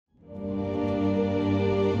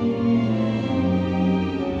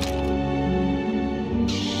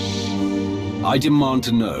I demand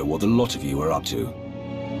to know what the lot of you are up to.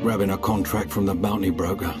 Grabbing a contract from the bounty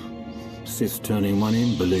broker. Sith's turning one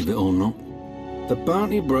in, believe it or not. The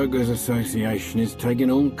Bounty Brokers Association is taking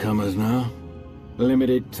all comers now.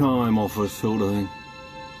 Limited time offers sort of thing.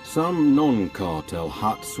 Some non-cartel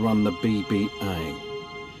huts run the BBA,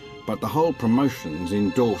 but the whole promotion's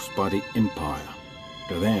endorsed by the Empire.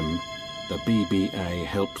 To them, the BBA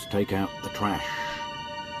helps take out the trash.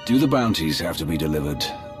 Do the bounties have to be delivered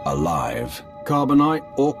alive? Carbonite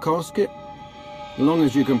or casket? As long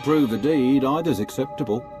as you can prove the deed, either's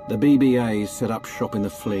acceptable. The BBA set up shop in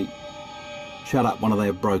the fleet. Shut up one of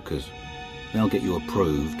their brokers. They'll get you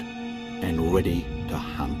approved and ready to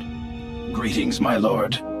hunt. Greetings, my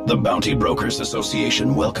lord. The Bounty Brokers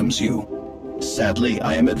Association welcomes you. Sadly,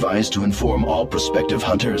 I am advised to inform all prospective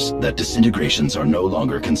hunters that disintegrations are no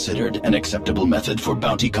longer considered an acceptable method for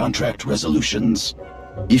bounty contract resolutions.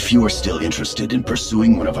 If you are still interested in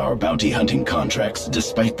pursuing one of our bounty hunting contracts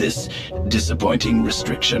despite this disappointing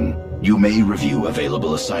restriction, you may review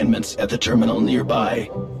available assignments at the terminal nearby.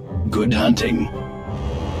 Good hunting.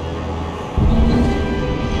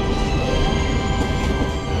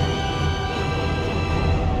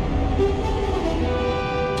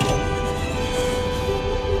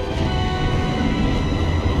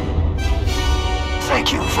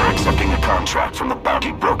 Thank you for accepting the contract from the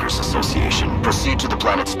Bounty Brokers Association. Proceed to the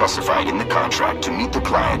planet specified in the contract to meet the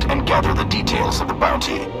client and gather the details of the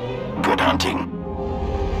bounty. Good hunting.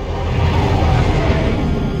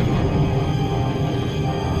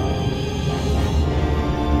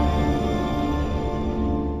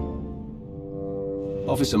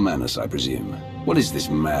 Officer Manus, I presume. What is this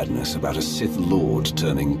madness about a Sith Lord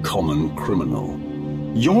turning common criminal?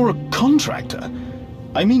 You're a contractor?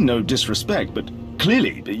 I mean no disrespect, but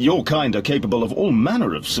clearly your kind are capable of all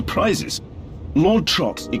manner of surprises. Lord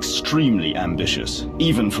Trock's extremely ambitious,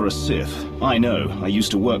 even for a Sith. I know, I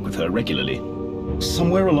used to work with her regularly.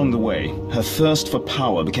 Somewhere along the way, her thirst for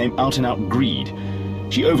power became out-and-out greed.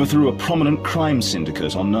 She overthrew a prominent crime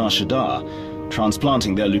syndicate on Nar Shaddaa,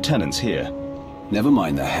 transplanting their lieutenants here. Never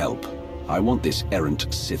mind the help. I want this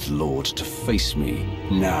errant Sith Lord to face me,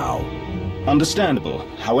 now. Understandable.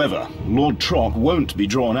 However, Lord Trock won't be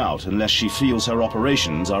drawn out unless she feels her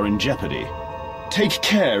operations are in jeopardy. Take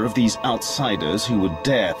care of these outsiders who would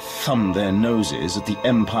dare thumb their noses at the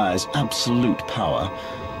Empire's absolute power,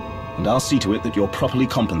 and I'll see to it that you're properly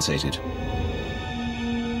compensated.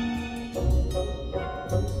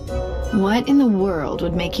 What in the world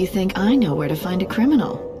would make you think I know where to find a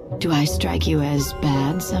criminal? Do I strike you as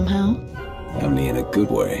bad somehow? Only in a good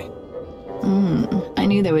way. I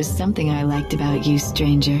knew there was something I liked about you,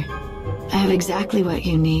 stranger. I have exactly what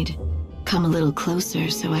you need. Come a little closer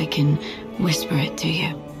so I can whisper it to you.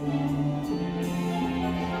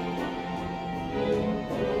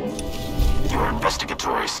 Your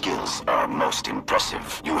investigatory skills are most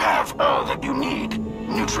impressive. You have all that you need.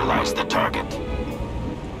 Neutralize the target.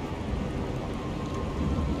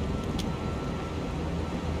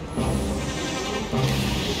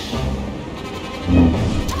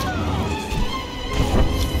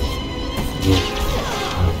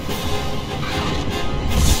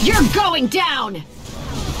 You're going down!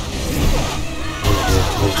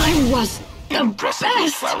 I was the Impressive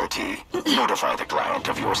best! neutrality. Notify the client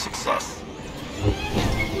of your success.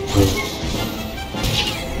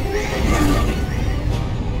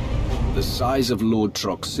 The size of Lord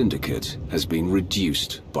Trock's syndicate has been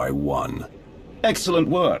reduced by 1. Excellent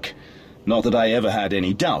work. Not that I ever had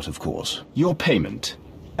any doubt, of course. Your payment,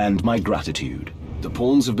 and my gratitude. The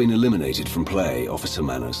pawns have been eliminated from play, Officer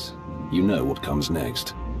Manus. You know what comes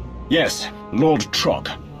next. Yes, Lord Trock.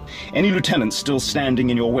 Any lieutenants still standing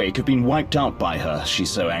in your wake have been wiped out by her, she's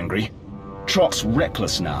so angry. Trock's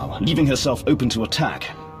reckless now, leaving herself open to attack,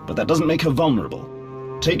 but that doesn't make her vulnerable.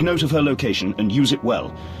 Take note of her location and use it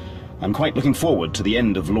well. I'm quite looking forward to the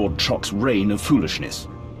end of Lord Trock's reign of foolishness.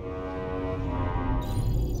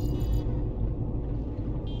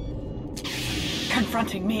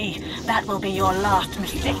 Confronting me, that will be your last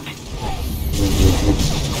mistake.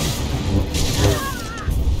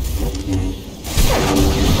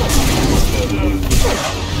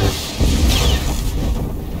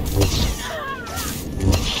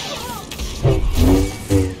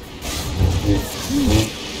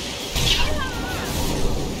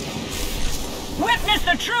 Witness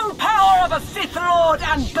the true power of a Sith Lord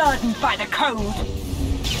unburdened by the code.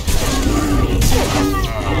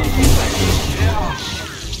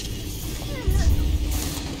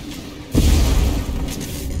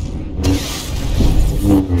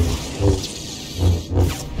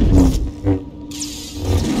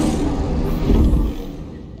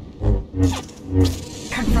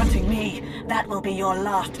 Confronting me, that your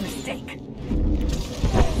last mistake.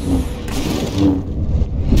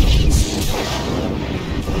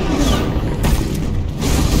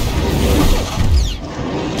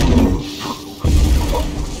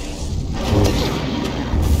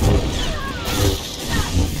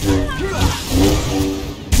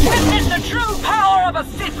 Witness the true power of a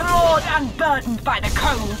Sith Lord unburdened by the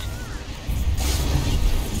code.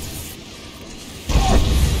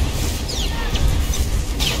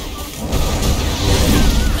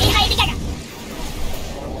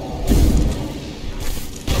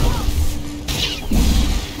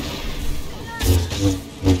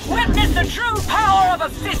 Witness the true power of a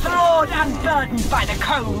Sith Lord unburdened by the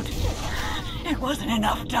code. It wasn't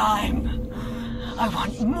enough time. I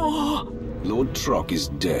want more. Lord Trock is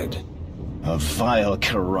dead. A vile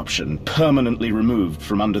corruption permanently removed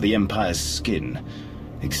from under the Empire's skin.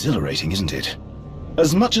 Exhilarating, isn't it?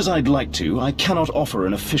 As much as I'd like to, I cannot offer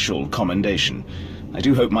an official commendation. I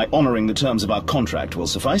do hope my honoring the terms of our contract will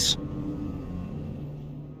suffice.